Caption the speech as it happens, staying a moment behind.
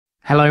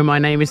Hello, my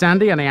name is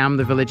Andy and I am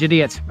the Village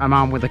Idiot. I'm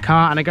armed with a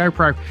car and a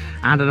GoPro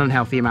and an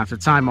unhealthy amount of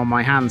time on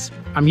my hands.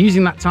 I'm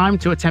using that time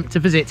to attempt to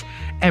visit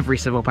every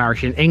civil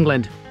parish in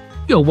England.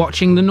 You're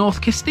watching the North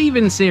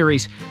Kesteven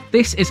series.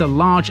 This is a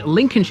large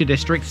Lincolnshire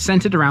district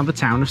centred around the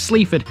town of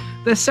Sleaford.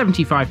 There's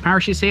 75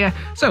 parishes here,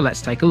 so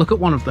let's take a look at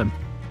one of them.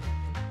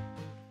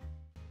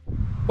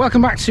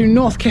 Welcome back to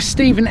North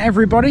Kesteven,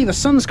 everybody. The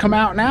sun's come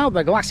out now,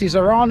 the glasses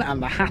are on and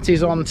the hat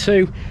is on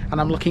too, and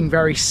I'm looking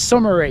very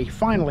summery.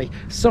 Finally,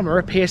 summer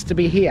appears to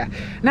be here.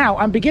 Now,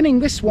 I'm beginning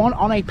this one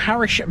on a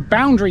parish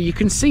boundary. You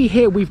can see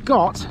here we've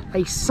got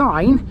a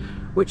sign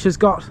which has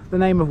got the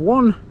name of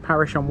one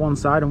parish on one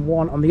side and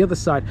one on the other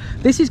side.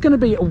 This is going to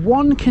be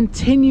one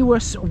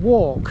continuous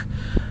walk,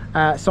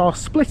 so I'll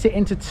split it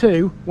into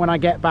two when I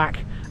get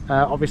back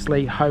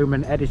obviously home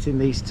and editing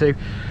these two.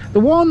 The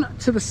one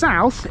to the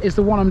south is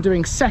the one I'm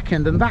doing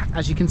second, and that,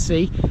 as you can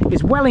see,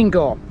 is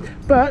Waddington.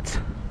 But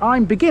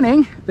I'm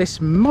beginning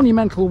this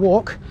monumental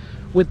walk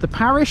with the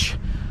parish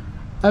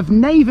of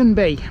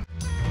Navenby.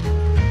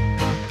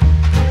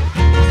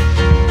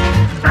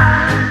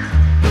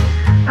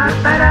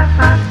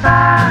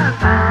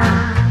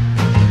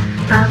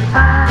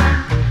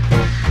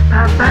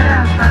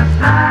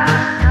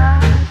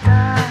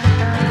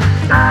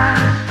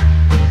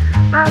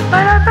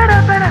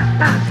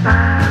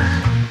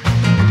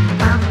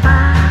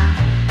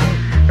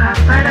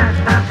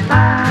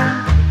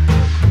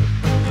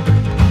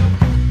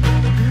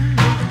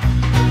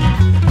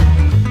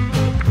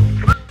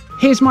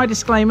 Here's my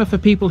disclaimer for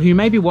people who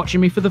may be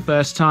watching me for the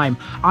first time.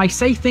 I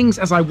say things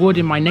as I would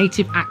in my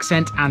native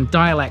accent and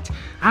dialect.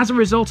 As a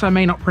result, I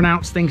may not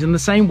pronounce things in the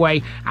same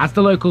way as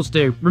the locals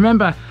do.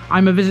 Remember,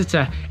 I'm a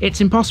visitor.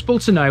 It's impossible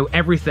to know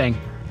everything.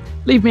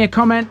 Leave me a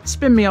comment,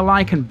 spin me a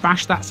like and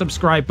bash that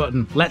subscribe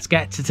button. Let's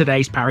get to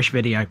today's parish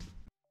video.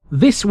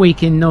 This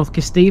week in North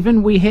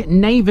Kesteven, we hit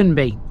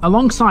Navenby.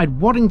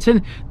 Alongside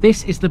Waddington,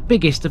 this is the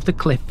biggest of the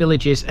cliff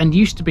villages and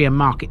used to be a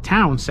market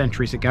town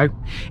centuries ago.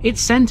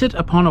 It's centred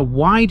upon a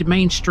wide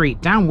main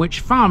street down which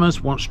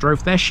farmers once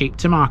drove their sheep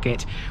to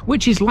market,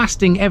 which is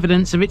lasting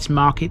evidence of its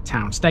market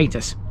town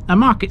status. A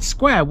market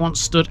square once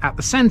stood at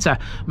the centre,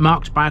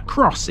 marked by a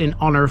cross in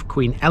honour of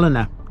Queen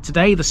Eleanor.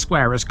 Today the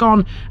square has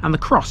gone and the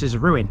cross is a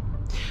ruin.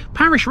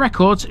 Parish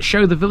records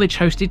show the village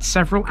hosted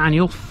several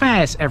annual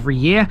fairs every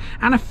year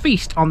and a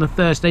feast on the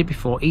Thursday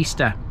before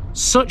Easter.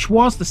 Such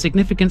was the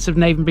significance of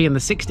Navenby in the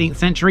 16th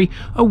century,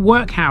 a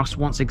workhouse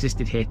once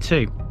existed here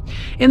too.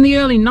 In the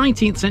early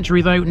 19th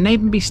century though,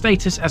 Navenby's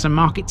status as a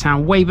market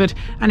town wavered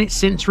and it's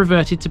since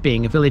reverted to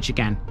being a village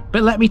again.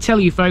 But let me tell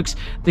you folks,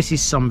 this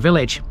is some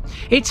village.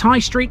 Its high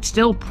street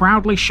still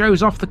proudly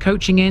shows off the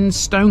coaching inns,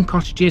 stone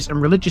cottages and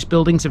religious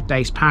buildings of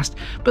days past,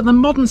 but the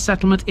modern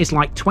settlement is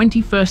like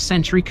 21st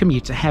century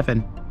commuter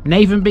heaven.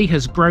 Navenby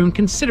has grown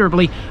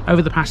considerably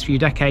over the past few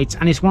decades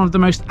and is one of the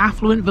most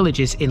affluent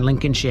villages in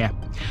Lincolnshire.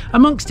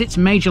 Amongst its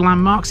major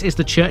landmarks is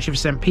the Church of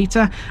St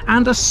Peter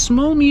and a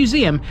small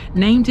museum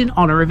named in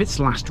honour of its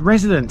last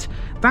resident.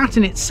 That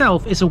in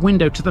itself is a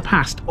window to the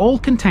past, all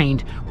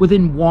contained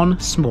within one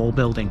small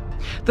building.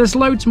 There's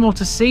loads more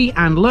to see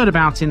and learn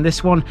about in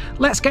this one.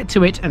 Let's get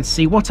to it and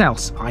see what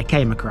else I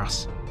came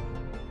across.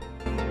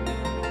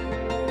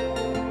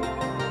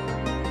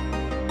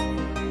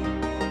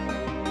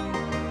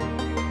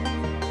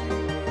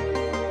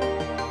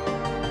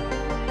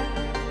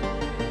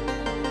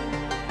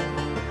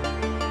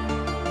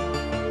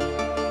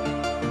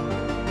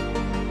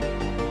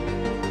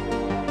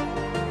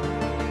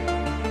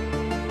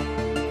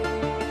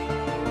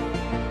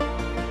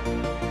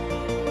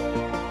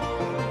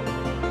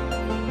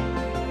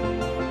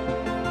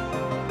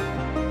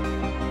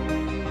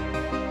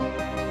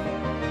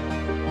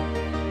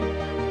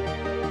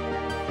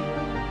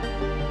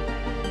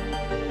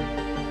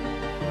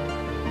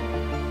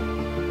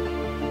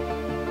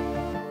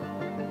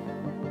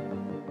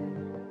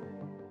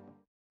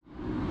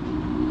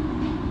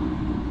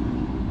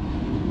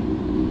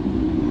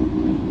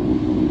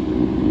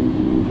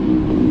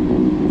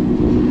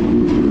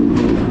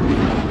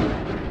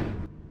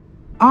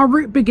 Our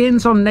route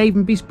begins on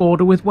Navenby's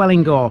border with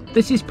Waddington.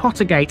 This is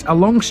Pottergate, a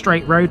long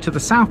straight road to the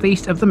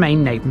southeast of the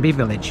main Navenby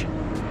village.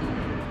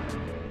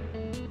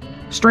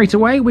 Straight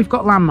away we've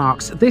got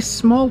landmarks. This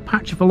small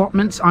patch of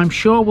allotments I'm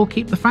sure will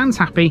keep the fans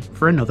happy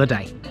for another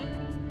day.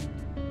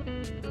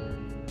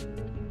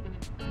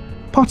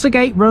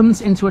 Pottergate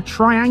runs into a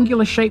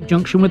triangular shaped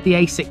junction with the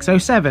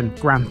A607,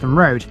 Grantham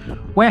Road.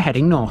 We're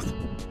heading north.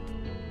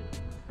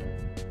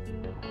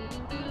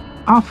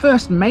 Our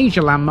first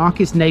major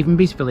landmark is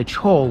Navenby's Village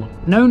Hall.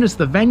 Known as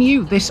the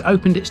Venue, this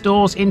opened its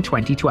doors in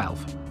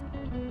 2012.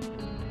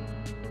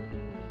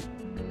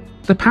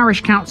 The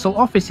Parish Council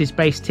office is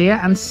based here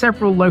and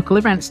several local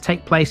events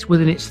take place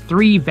within its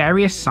three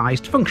various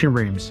sized function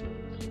rooms.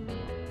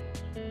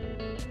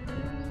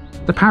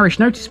 The parish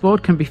notice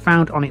board can be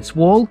found on its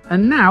wall,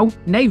 and now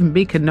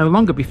Navenby can no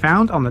longer be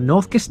found on the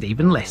North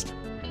Kesteven list.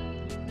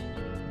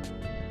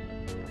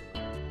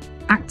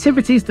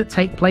 Activities that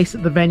take place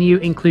at the venue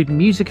include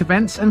music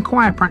events and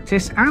choir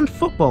practice and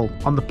football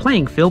on the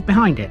playing field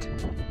behind it.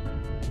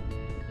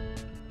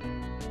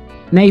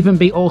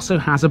 Navenby also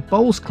has a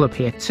bowls club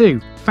here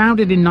too.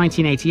 Founded in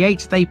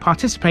 1988, they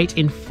participate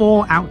in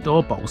 4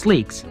 outdoor bowls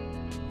leagues.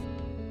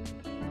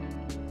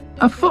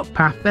 A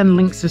footpath then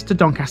links us to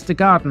Doncaster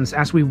Gardens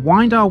as we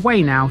wind our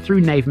way now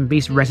through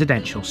Navenby's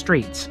residential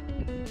streets.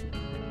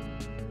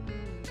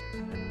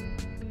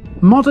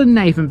 Modern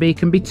Navenby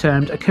can be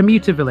termed a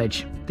commuter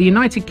village. The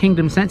United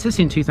Kingdom census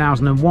in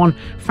 2001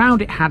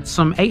 found it had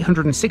some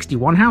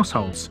 861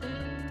 households.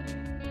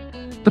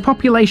 The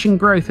population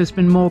growth has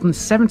been more than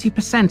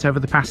 70% over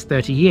the past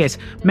 30 years,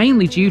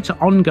 mainly due to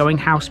ongoing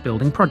house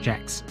building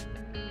projects.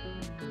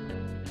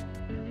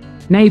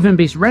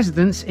 Navenby's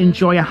residents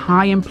enjoy a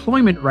high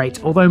employment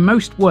rate, although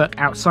most work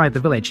outside the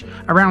village.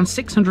 Around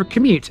 600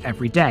 commute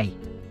every day.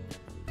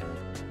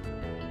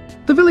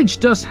 The village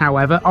does,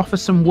 however, offer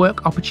some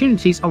work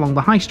opportunities along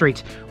the high street,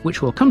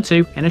 which we'll come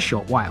to in a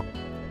short while.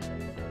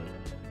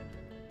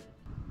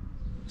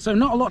 So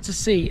not a lot to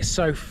see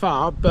so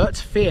far, but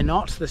fear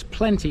not, there's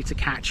plenty to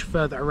catch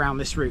further around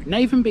this route.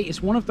 Navenby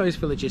is one of those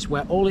villages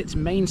where all its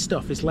main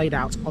stuff is laid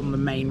out on the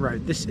main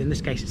road. In this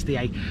case, it's the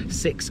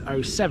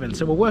A607,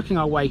 so we're working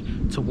our way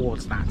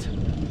towards that.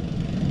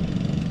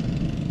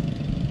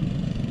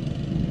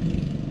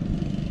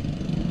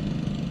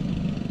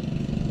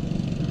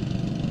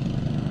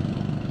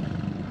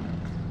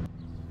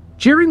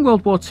 During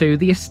World War II,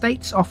 the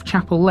estates off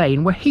Chapel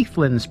Lane were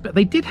heathlands, but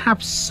they did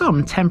have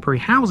some temporary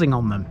housing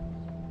on them.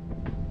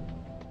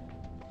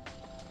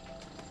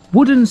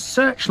 Wooden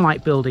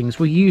searchlight buildings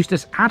were used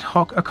as ad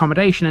hoc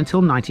accommodation until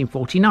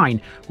 1949,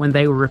 when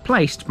they were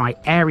replaced by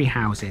airy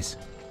houses.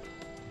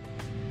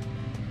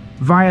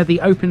 Via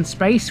the open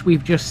space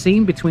we've just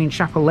seen between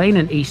Chapel Lane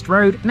and East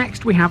Road,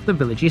 next we have the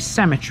village's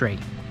cemetery.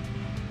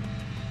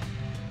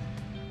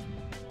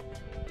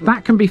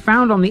 That can be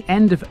found on the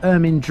end of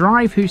Ermine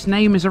Drive, whose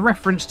name is a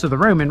reference to the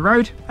Roman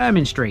road,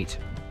 Ermine Street.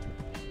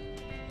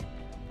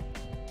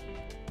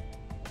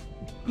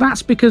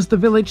 That's because the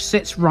village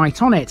sits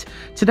right on it.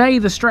 Today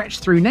the stretch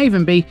through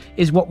Navenby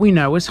is what we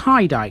know as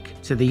High Dyke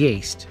to the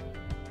east.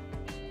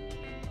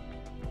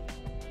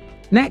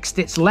 Next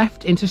it's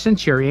left into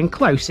Centurion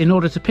Close in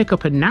order to pick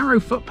up a narrow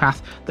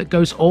footpath that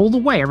goes all the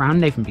way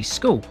around Navenby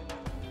School.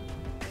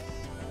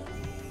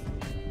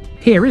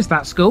 Here is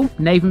that school,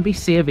 Navenby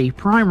C of E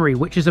Primary,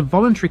 which is a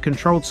voluntary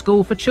controlled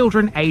school for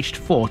children aged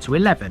 4 to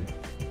 11.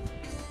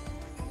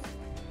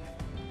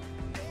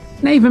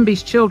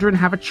 Navenby's children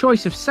have a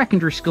choice of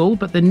secondary school,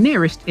 but the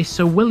nearest is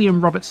Sir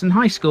William Robertson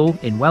High School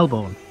in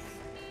Welbourne.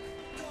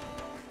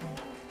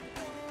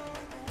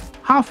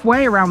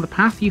 Halfway around the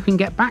path you can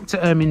get back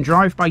to Ermine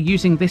Drive by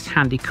using this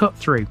handy cut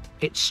through.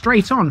 It's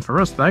straight on for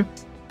us though.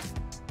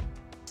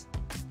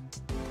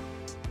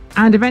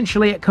 And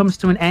eventually it comes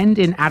to an end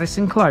in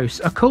Addison Close,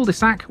 a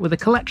cul-de-sac with a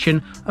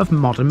collection of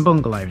modern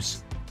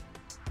bungalows.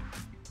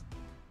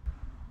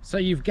 So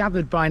you've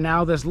gathered by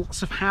now there's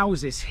lots of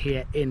houses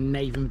here in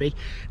Navenby.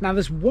 Now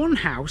there's one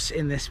house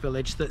in this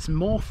village that's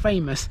more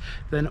famous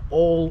than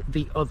all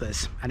the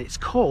others, and it's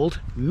called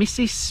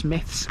Mrs.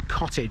 Smith's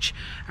Cottage,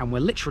 and we're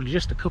literally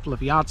just a couple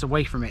of yards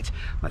away from it.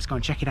 Let's go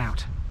and check it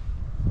out.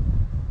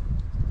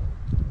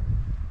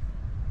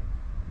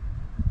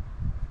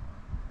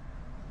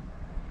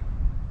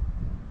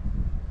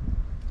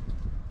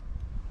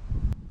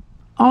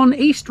 On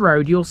East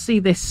Road you'll see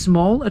this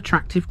small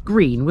attractive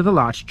green with a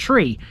large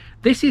tree.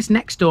 This is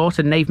next door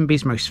to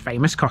Navenby's most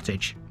famous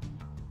cottage.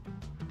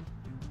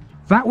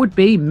 That would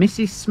be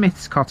Mrs.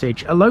 Smith's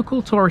Cottage, a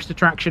local tourist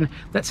attraction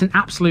that's an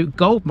absolute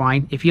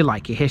goldmine if you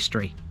like your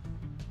history.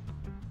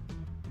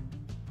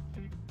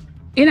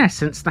 In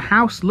essence, the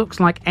house looks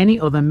like any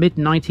other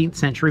mid-19th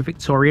century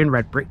Victorian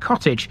red brick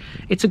cottage.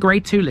 It's a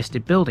Grade 2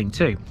 listed building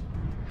too.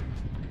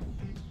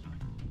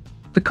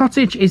 The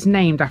cottage is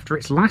named after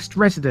its last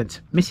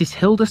resident, Mrs.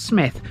 Hilda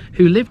Smith,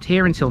 who lived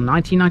here until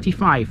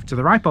 1995, to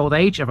the ripe old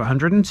age of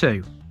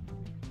 102.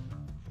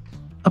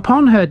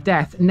 Upon her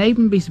death,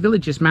 Navenby's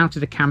villagers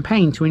mounted a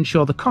campaign to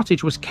ensure the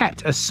cottage was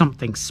kept as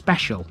something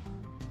special.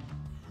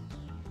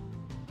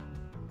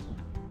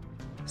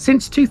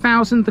 Since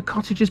 2000, the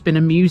cottage has been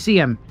a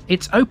museum.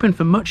 It's open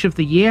for much of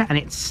the year and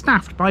it's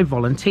staffed by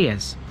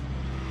volunteers.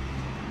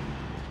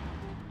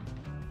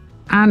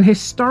 An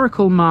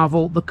historical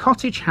marvel, the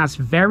cottage has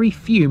very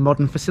few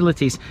modern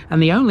facilities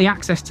and the only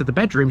access to the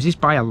bedrooms is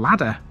by a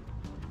ladder.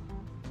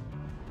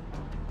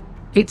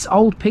 Its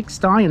old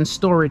pigsty and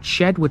storage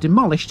shed were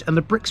demolished and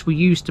the bricks were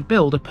used to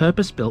build a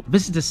purpose-built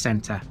visitors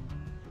centre.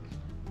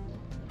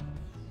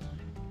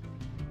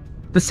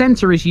 The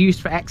centre is used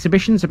for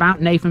exhibitions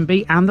about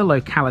Navenby and the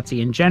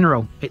locality in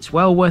general. It's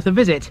well worth a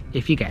visit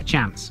if you get a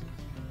chance.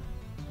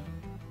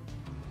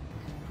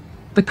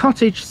 The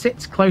cottage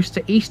sits close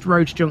to East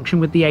Road junction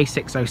with the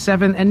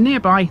A607 and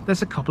nearby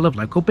there's a couple of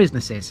local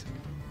businesses.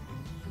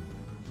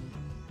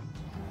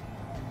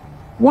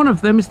 One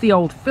of them is the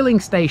Old Filling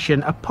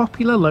Station, a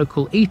popular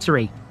local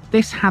eatery.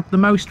 This had the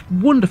most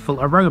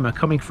wonderful aroma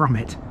coming from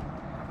it.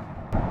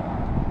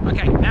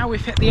 Okay, now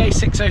we've hit the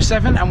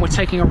A607 and we're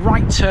taking a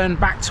right turn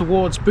back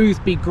towards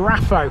Boothby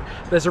Grafo.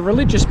 There's a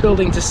religious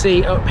building to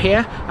see up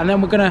here and then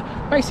we're going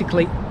to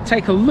basically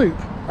take a loop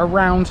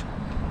around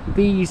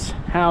these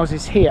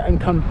houses here and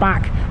come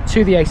back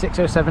to the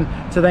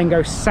A607 to then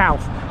go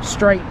south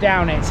straight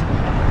down it.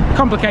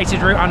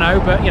 Complicated route, I know,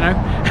 but you know,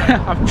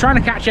 I'm trying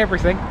to catch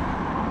everything.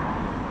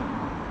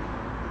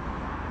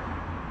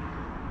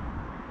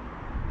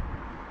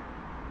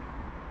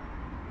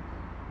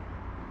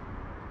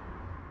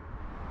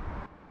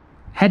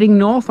 Heading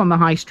north on the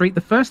high street,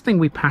 the first thing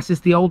we pass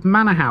is the old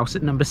manor house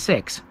at number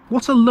 6.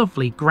 What a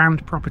lovely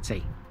grand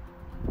property.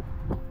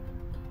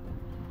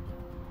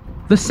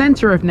 The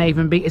centre of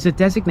Navenby is a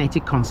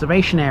designated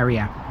conservation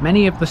area.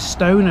 Many of the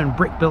stone and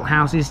brick built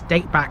houses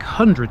date back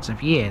hundreds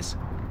of years.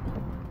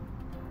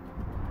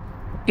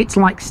 It's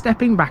like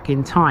stepping back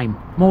in time.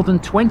 More than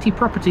 20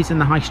 properties in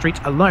the high street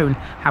alone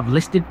have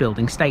listed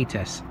building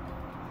status.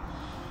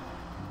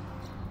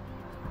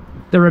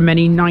 There are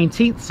many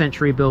 19th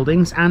century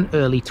buildings and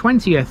early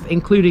 20th,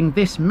 including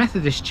this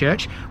Methodist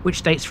church,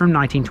 which dates from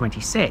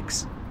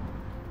 1926.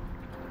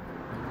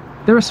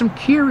 There are some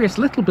curious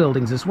little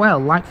buildings as well,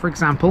 like for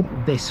example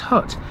this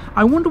hut.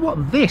 I wonder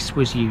what this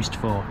was used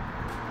for.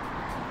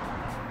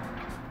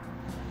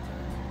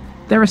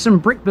 There are some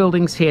brick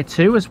buildings here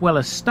too, as well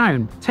as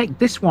stone. Take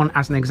this one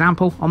as an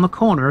example on the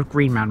corner of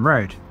Greenman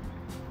Road.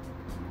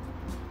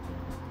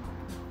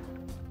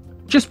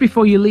 Just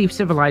before you leave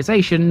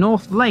civilization,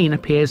 North Lane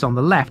appears on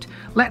the left.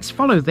 Let's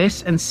follow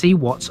this and see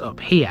what's up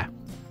here.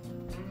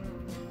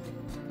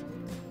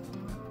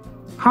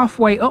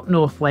 Halfway up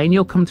North Lane,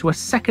 you'll come to a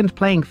second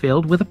playing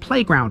field with a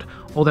playground,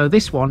 although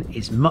this one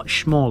is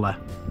much smaller.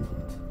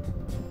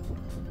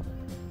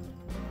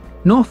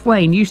 North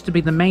Lane used to be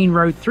the main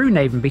road through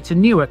Navenby to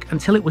Newark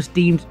until it was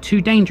deemed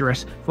too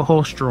dangerous for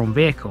horse-drawn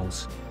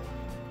vehicles.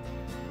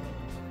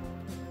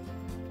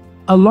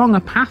 Along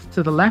a path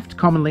to the left,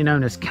 commonly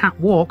known as Cat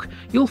Walk,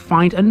 you'll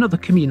find another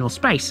communal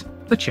space,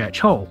 the Church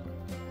Hall.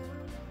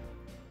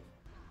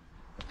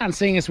 And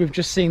seeing as we've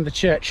just seen the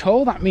Church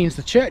Hall, that means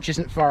the church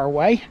isn't far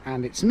away,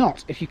 and it's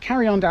not. If you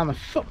carry on down the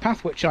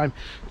footpath, which I'm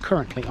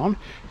currently on,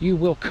 you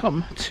will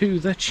come to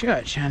the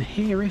church, and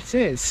here it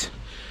is.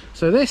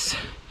 So this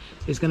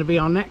is going to be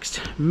our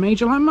next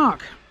major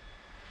landmark.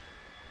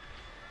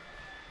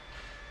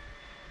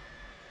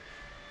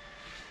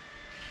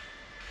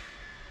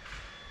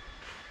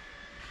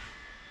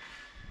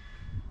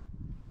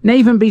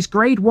 Navenby's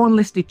Grade 1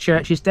 listed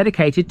church is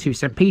dedicated to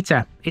St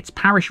Peter. Its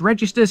parish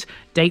registers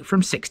date from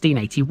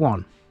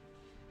 1681.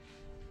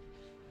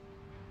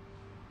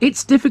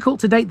 It's difficult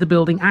to date the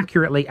building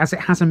accurately as it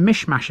has a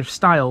mishmash of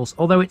styles,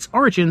 although its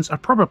origins are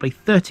probably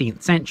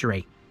 13th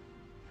century.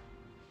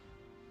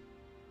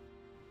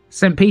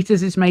 St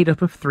Peter's is made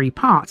up of 3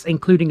 parts,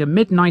 including a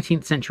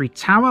mid-19th century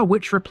tower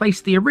which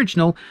replaced the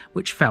original,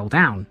 which fell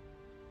down.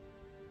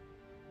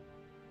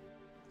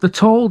 The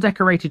tall,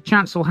 decorated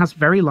chancel has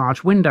very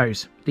large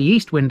windows. The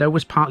east window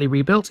was partly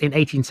rebuilt in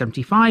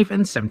 1875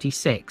 and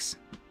 76.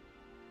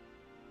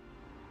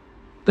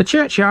 The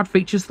churchyard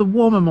features the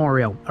War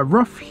Memorial, a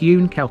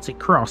rough-hewn Celtic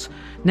cross.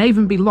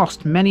 Navenby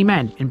lost many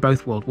men in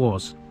both World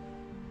Wars.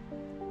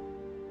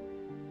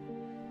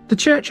 The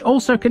church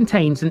also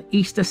contains an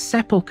Easter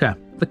sepulchre.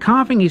 The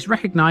carving is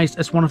recognised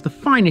as one of the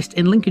finest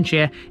in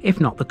Lincolnshire, if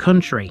not the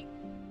country.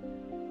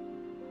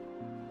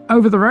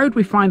 Over the road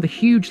we find the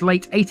huge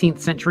late 18th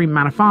century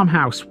manor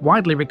farmhouse,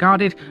 widely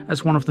regarded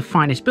as one of the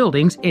finest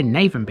buildings in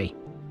Navenby.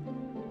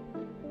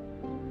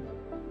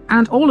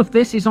 And all of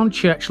this is on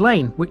Church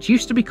Lane, which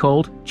used to be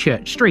called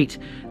Church Street.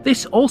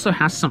 This also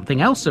has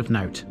something else of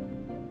note.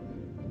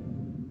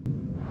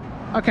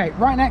 Okay,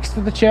 right next to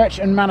the church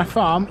and manor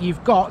farm,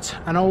 you've got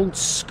an old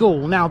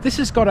school. Now, this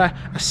has got a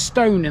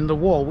stone in the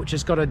wall, which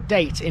has got a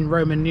date in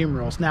Roman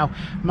numerals. Now,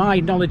 my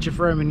knowledge of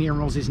Roman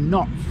numerals is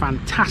not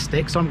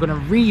fantastic, so I'm going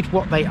to read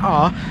what they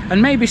are,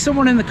 and maybe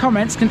someone in the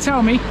comments can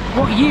tell me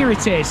what year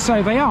it is.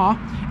 So they are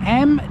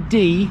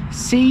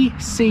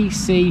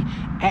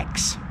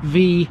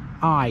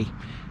MDCCCXVI.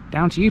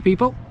 Down to you,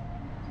 people.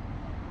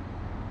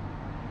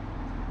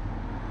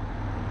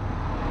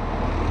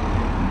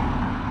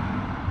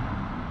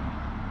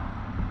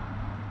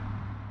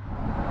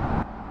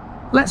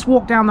 Let's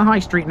walk down the high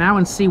street now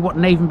and see what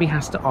Navenby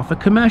has to offer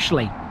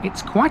commercially.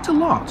 It's quite a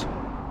lot.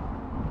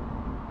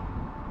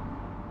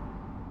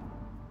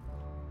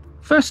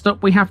 First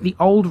up, we have the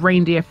Old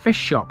Reindeer Fish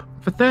Shop.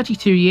 For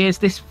 32 years,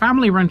 this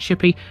family-run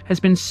chippy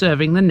has been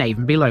serving the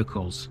Navenby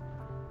locals.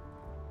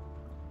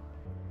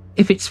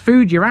 If it's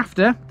food you're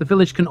after, the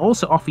village can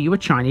also offer you a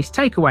Chinese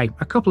takeaway,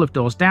 a couple of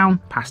doors down,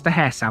 past a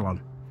hair salon.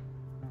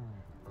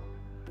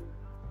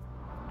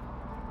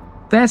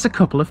 There's a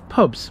couple of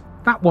pubs.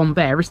 That one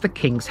there is the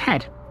King's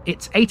Head.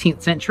 It's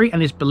 18th century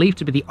and is believed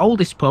to be the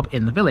oldest pub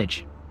in the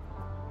village.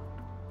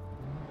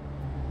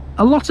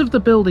 A lot of the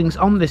buildings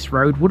on this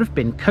road would have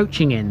been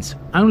coaching inns.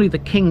 Only the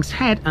King's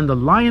Head and the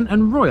Lion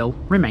and Royal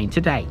remain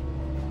today.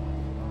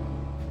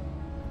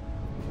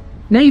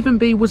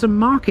 Navenby was a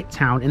market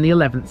town in the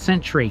 11th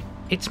century.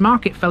 Its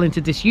market fell into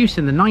disuse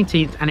in the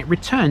 19th and it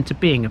returned to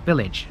being a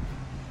village.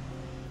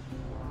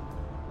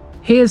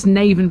 Here's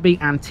Navenby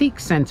Antique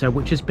Centre,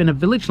 which has been a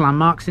village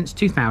landmark since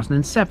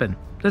 2007.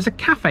 There's a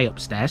cafe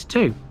upstairs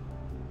too.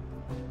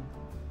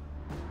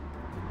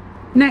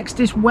 Next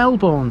is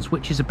Wellborn's,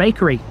 which is a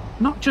bakery.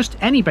 Not just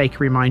any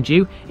bakery, mind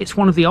you, it's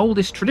one of the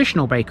oldest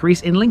traditional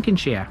bakeries in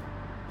Lincolnshire.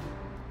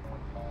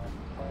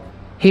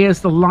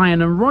 Here's the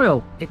Lion and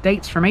Royal. It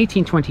dates from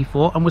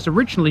 1824 and was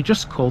originally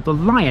just called the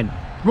Lion.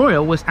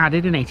 Royal was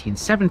added in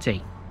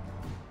 1870.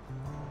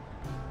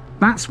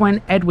 That's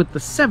when Edward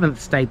VII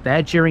stayed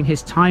there during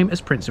his time as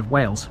Prince of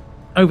Wales.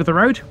 Over the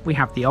road, we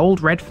have the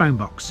old red phone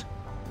box.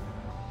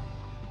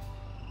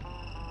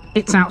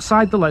 It's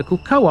outside the local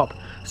co-op,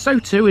 so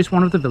too is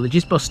one of the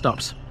village's bus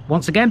stops.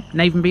 Once again,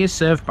 Navenby is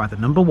served by the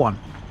number 1.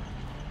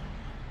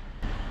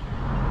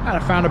 And I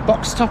found a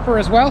box topper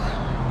as well.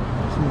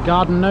 Some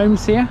garden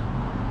gnomes here.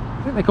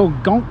 I think they're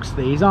called gonks,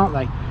 these, aren't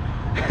they?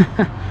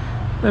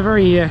 They're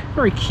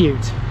very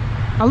cute.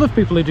 I love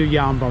people who do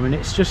yarn bombing.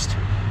 It's just,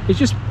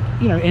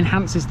 you know,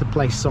 enhances the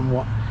place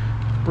somewhat.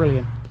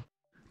 Brilliant.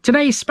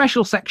 Today's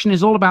special section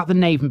is all about the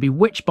Navenby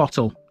witch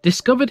bottle.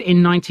 Discovered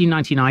in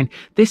 1999,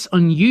 this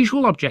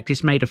unusual object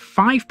is made of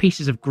 5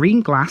 pieces of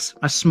green glass,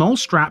 a small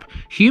strap,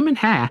 human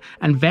hair,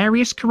 and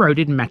various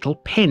corroded metal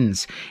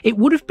pins. It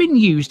would have been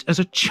used as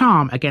a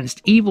charm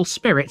against evil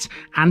spirits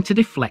and to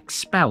deflect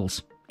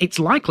spells. It's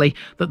likely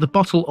that the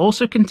bottle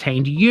also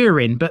contained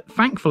urine, but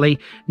thankfully,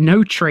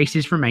 no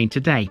traces remain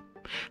today.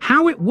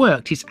 How it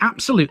worked is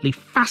absolutely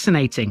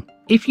fascinating.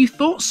 If you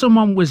thought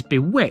someone was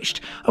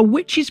bewitched, a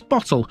witch's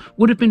bottle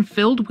would have been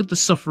filled with the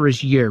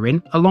sufferer's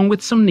urine, along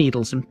with some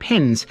needles and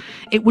pins.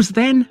 It was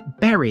then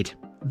buried.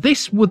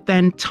 This would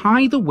then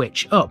tie the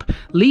witch up,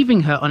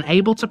 leaving her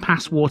unable to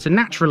pass water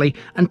naturally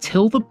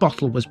until the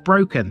bottle was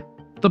broken.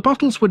 The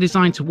bottles were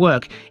designed to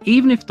work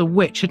even if the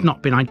witch had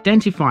not been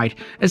identified,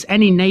 as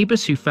any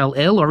neighbours who fell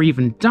ill or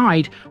even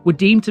died were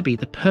deemed to be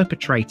the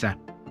perpetrator.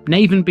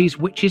 Navenby's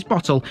witch's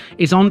bottle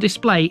is on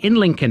display in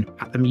Lincoln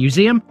at the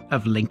Museum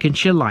of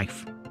Lincolnshire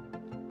Life.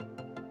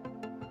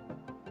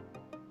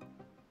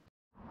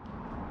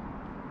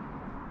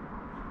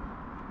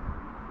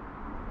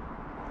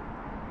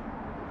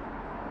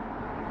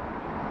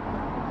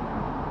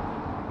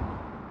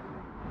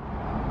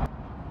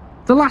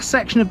 The last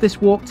section of this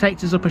walk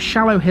takes us up a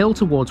shallow hill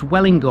towards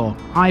Wellingham.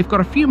 I've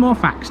got a few more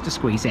facts to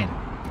squeeze in.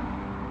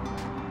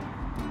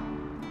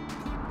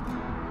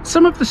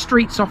 Some of the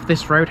streets off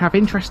this road have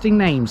interesting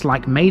names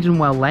like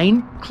Maidenwell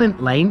Lane,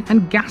 Clint Lane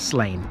and Gas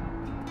Lane.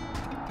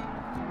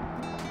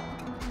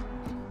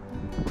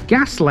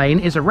 Gas Lane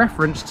is a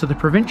reference to the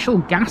Provincial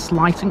Gas,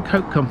 Light and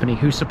Coke Company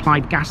who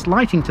supplied gas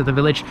lighting to the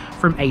village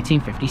from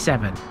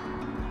 1857.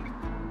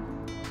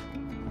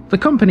 The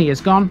company is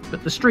gone,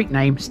 but the street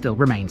name still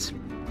remains.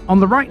 On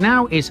the right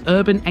now is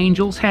Urban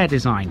Angel's hair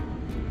design.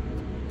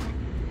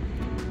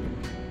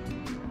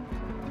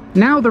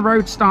 Now the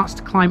road starts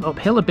to climb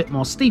uphill a bit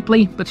more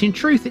steeply, but in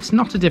truth it's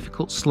not a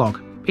difficult slog.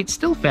 It's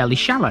still fairly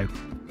shallow.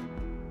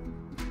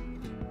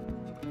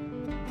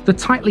 The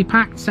tightly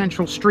packed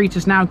central street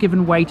has now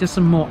given way to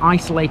some more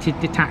isolated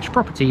detached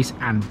properties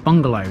and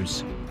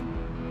bungalows.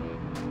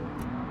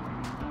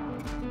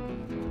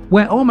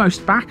 We're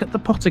almost back at the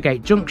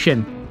Pottergate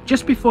Junction.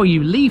 Just before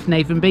you leave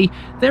Navenby,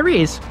 there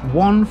is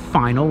one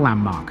final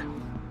landmark.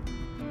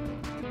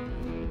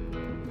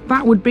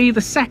 That would be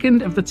the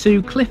second of the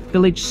 2 Cliff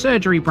Village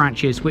surgery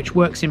branches, which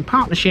works in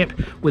partnership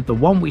with the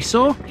one we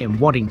saw in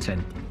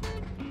Waddington.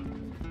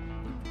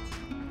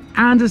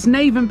 And as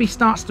Navenby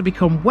starts to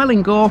become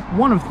Wellingham,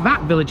 one of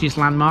that village's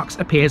landmarks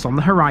appears on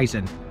the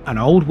horizon, an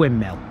old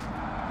windmill.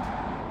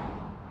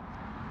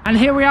 And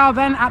here we are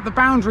then at the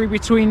boundary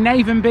between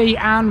Navenby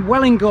and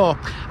Wellingham.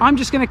 I'm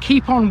just going to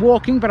keep on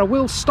walking, but I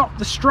will stop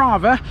the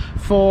Strava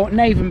for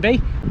Navenby.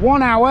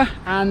 1 hour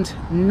and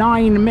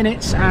 9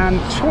 minutes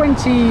and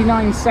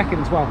 29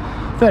 seconds. Well,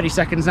 30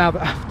 seconds now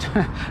that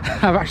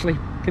I've actually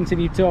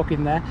continued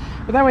talking there.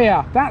 But there we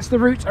are. That's the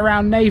route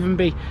around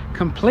Navenby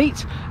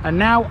complete. And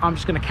now I'm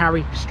just going to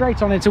carry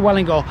straight on into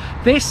Wellingham.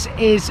 This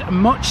is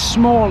much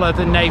smaller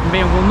than Navenby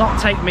and will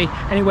not take me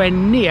anywhere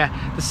near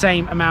the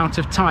same amount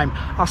of time.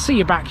 I'll see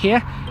you back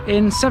here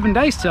in 7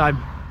 days' time.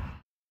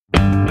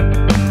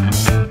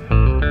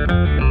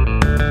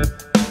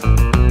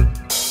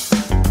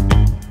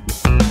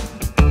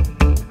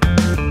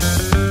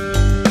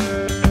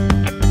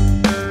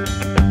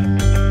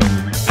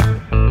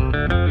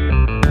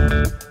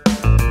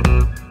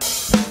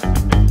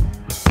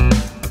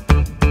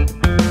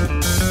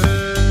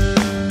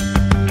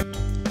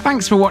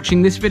 Thanks for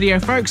watching this video,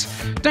 folks.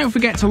 Don't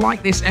forget to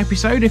like this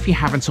episode if you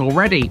haven't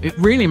already. It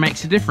really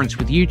makes a difference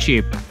with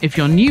YouTube. If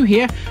you're new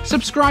here,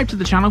 subscribe to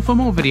the channel for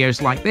more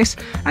videos like this,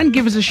 and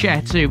give us a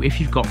share too if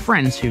you've got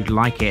friends who'd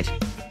like it.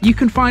 You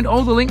can find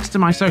all the links to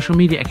my social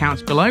media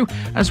accounts below,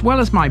 as well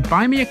as my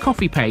Buy Me a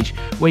Coffee page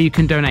where you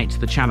can donate to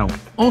the channel.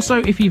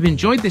 Also, if you've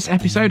enjoyed this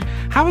episode,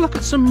 have a look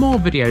at some more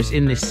videos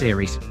in this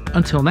series.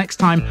 Until next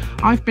time,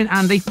 I've been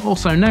Andy,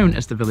 also known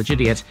as the Village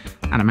Idiot,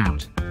 and I'm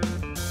out.